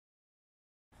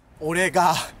俺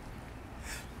が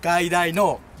外大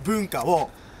の文化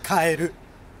を変える。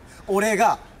俺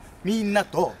がみんな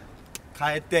と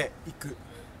変えていく。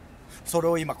それ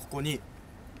を今ここに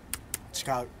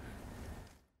誓う。